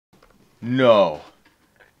No.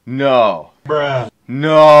 No. Bruh.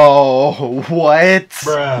 No. What?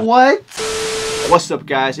 Bruh. What? What's up,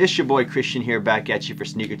 guys? It's your boy Christian here, back at you for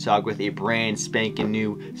Sneaker Talk with a brand spanking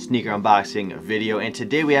new sneaker unboxing video. And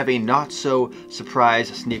today we have a not so surprise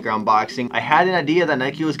sneaker unboxing. I had an idea that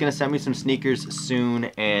Nike was gonna send me some sneakers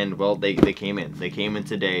soon, and well, they came in. They came in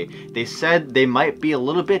today. They said they might be a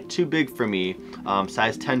little bit too big for me,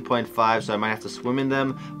 size 10.5, so I might have to swim in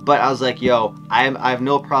them. But I was like, yo, I have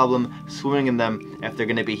no problem swimming in them if they're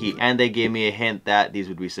gonna be heat. And they gave me a hint that these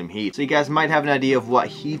would be some heat. So you guys might have an idea of what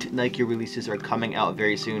heat Nike releases are coming out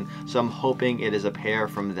very soon. So I'm hoping it is a pair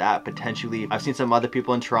from that, potentially. I've seen some other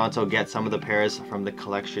people in Toronto get some of the pairs from the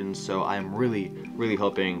collection. So I'm really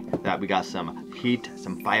hoping that we got some heat,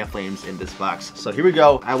 some fire flames in this box. So here we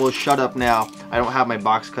go. I will shut up now. I don't have my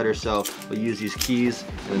box cutter, so we'll use these keys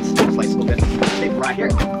and then slice open. Tape right here.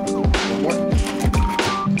 One more.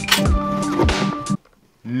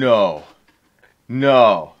 No.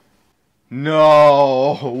 No.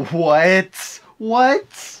 No. What?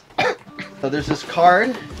 What? So there's this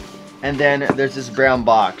card, and then there's this brown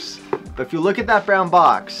box. But if you look at that brown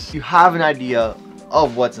box, you have an idea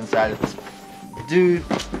of what's inside of this. Dude,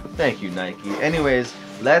 thank you, Nike. Anyways,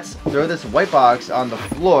 let's throw this white box on the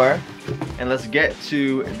floor, and let's get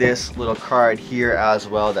to this little card here as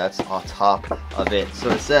well that's on top of it. So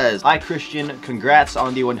it says, "Hi Christian, congrats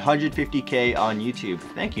on the 150K on YouTube.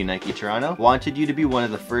 Thank you, Nike Toronto. Wanted you to be one of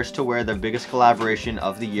the first to wear the biggest collaboration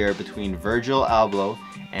of the year between Virgil Abloh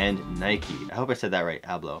and Nike." I hope I said that right,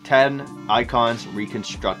 Abloh. 10 icons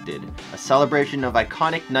reconstructed. A celebration of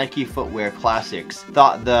iconic Nike footwear classics.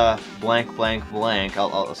 Thought the blank blank blank,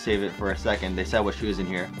 I'll save it for a second. They said what shoes in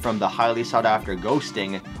here. From the highly sought after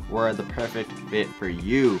Ghosting were the perfect fit for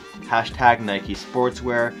you. Hashtag Nike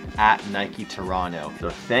Sportswear at Nike Toronto. So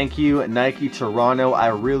thank you, Nike Toronto. I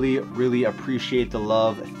really appreciate the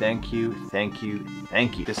love. Thank you, thank you,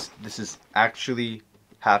 thank you. This is actually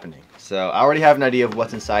happening. So I already have an idea of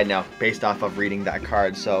what's inside now based off of reading that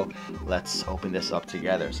card. So let's open this up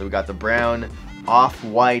together. So we got the brown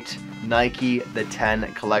off-white Nike the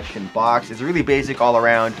 10 collection box. It's really basic all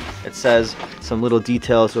around. It says some little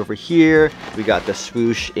details over here. We got the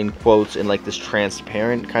swoosh in quotes in like this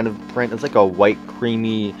transparent kind of print. It's like a white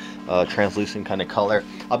creamy translucent kind of color.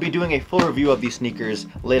 I'll be doing a full review of these sneakers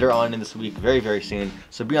later on in this week, very soon,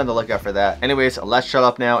 so be on the lookout for that. Anyways, let's shut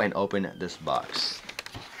up now and open this box.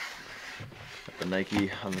 Got the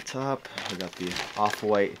Nike on the top. We got the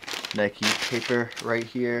off-white Nike paper right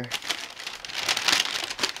here.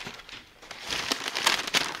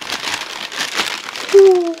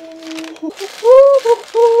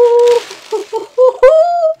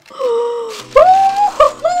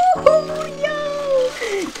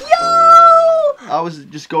 I was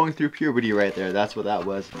just going through puberty right there. That's what that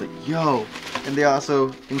was. But yo, and they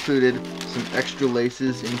also included some extra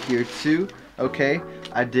laces in here too. Okay,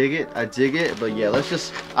 I dig it, but yeah, let's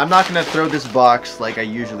just, I'm not gonna throw this box like I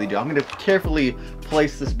usually do. I'm gonna carefully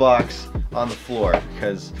place this box on the floor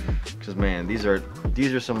because man, these are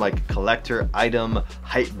some like collector item,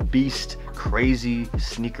 hype beast, crazy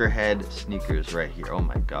sneakerhead sneakers right here. Oh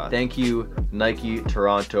my god. Thank you, Nike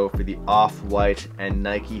Toronto, for the off-white and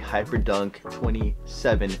Nike Hyperdunk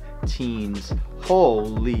 2017s.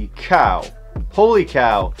 Holy cow. Holy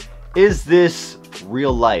cow. Is this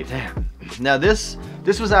real life? Damn. Now this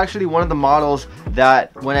was actually one of the models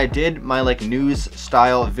that when I did my like news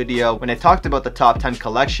style video, when I talked about the top 10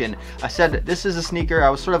 collection, I said this is a sneaker I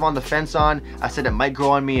was sort of on the fence on. I said it might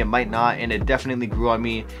grow on me, it might not, and it definitely grew on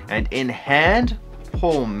me. And in hand,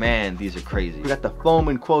 oh man, these are crazy. We got the foam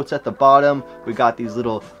in quotes at the bottom. We got these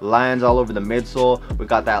little lines all over the midsole. We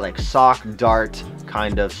got that like sock dart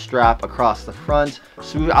kind of strap across the front.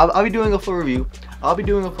 So I'll be doing a full review.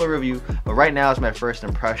 But right now is my first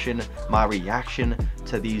impression, my reaction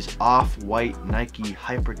to these off-white Nike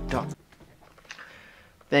Hyperdunk.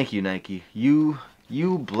 Thank you, Nike. You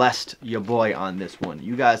blessed your boy on this one.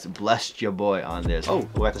 You guys blessed your boy on this. Oh,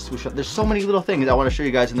 we have to swoosh up. There's so many little things I want to show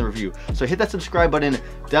you guys in the review. So hit that subscribe button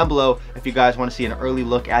down below if you guys want to see an early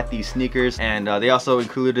look at these sneakers. And they also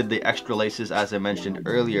included the extra laces, as I mentioned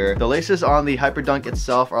earlier. The laces on the Hyperdunk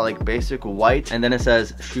itself are like basic white, and then it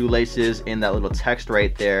says shoelaces in that little text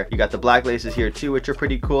right there. You got the black laces here too, which are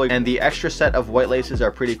pretty cool. And the extra set of white laces are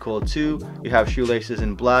pretty cool too. You have shoelaces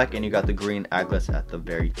in black, and you got the green aglets at the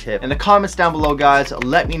very tip. In the comments down below, guys,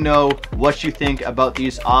 let me know what you think about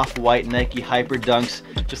these off-white Nike Hyperdunks.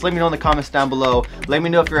 Just let me know in the comments down below. Let me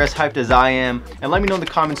know if you're as hyped as I am, and let me know in the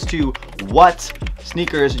comments too what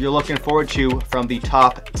sneakers you're looking forward to from the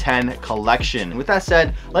top 10 collection. With that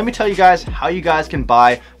said, let me tell you guys how you guys can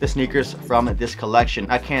buy the sneakers from this collection.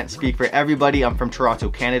 I can't speak for everybody. I'm from Toronto,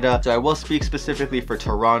 Canada, so I will speak specifically for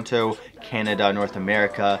Toronto, Canada, North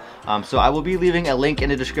America. So I will be leaving a link in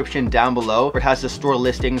the description down below where it has the store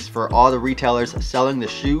listings for all the retailers selling the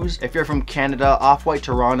shoes. If you're from Canada, Off-White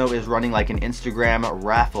Toronto is running like an Instagram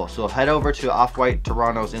raffle. So head over to Off-White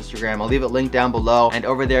Toronto's Instagram. I'll leave it linked down below, and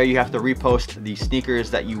over there you have to repost the sneakers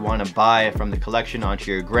that you want to buy from the collection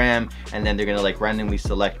onto your gram, and then they're gonna like randomly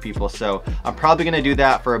select people. So I'm probably gonna do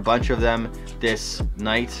that for a bunch of them this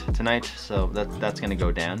tonight. So that's gonna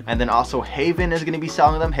go down. And then also Haven is gonna be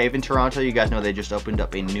selling them. Haven Toronto, you guys know they just opened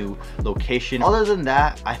up a new location. Other than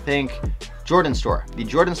that, I think Jordan store. The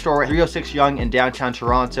Jordan store, 306 Yonge in downtown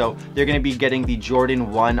Toronto, they're going to be getting the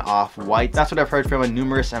Jordan 1 Off-White. That's what I've heard from a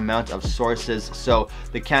numerous amount of sources. So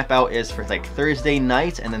the camp out is for like Thursday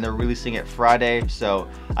night, and then they're releasing it Friday. So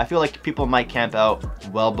I feel like people might camp out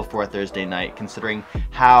well before Thursday night, considering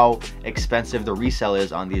how expensive the resale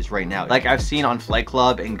is on these right now. Like I've seen on Flight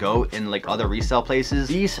Club and GOAT and like other resale places,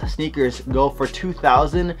 these sneakers go for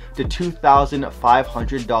 $2,000 to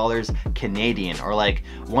 $2,500 Canadian, or like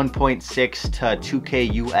 1.6 to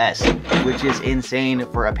 2K US, which is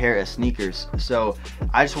insane for a pair of sneakers. So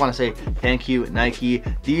I just want to say thank you, Nike.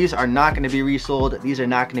 These are not going to be resold. These are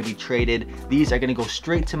not going to be traded. These are going to go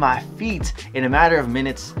straight to my feet in a matter of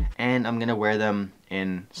minutes, and I'm going to wear them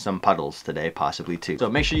in some puddles today, possibly too. So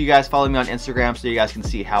make sure you guys follow me on Instagram so you guys can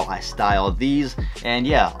see how I style these. And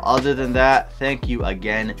yeah, other than that, thank you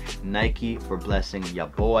again, Nike, for blessing ya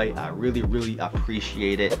boy. I really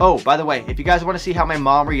appreciate it. Oh, by the way, if you guys want to see how my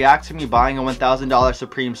mom reacts to me buying a $1,000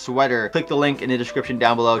 Supreme sweater, click the link in the description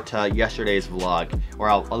down below to yesterday's vlog, or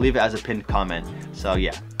I'll leave it as a pinned comment. So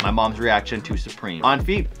yeah, my mom's reaction to Supreme. On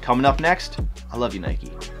feet, coming up next. I love you,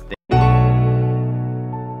 Nike.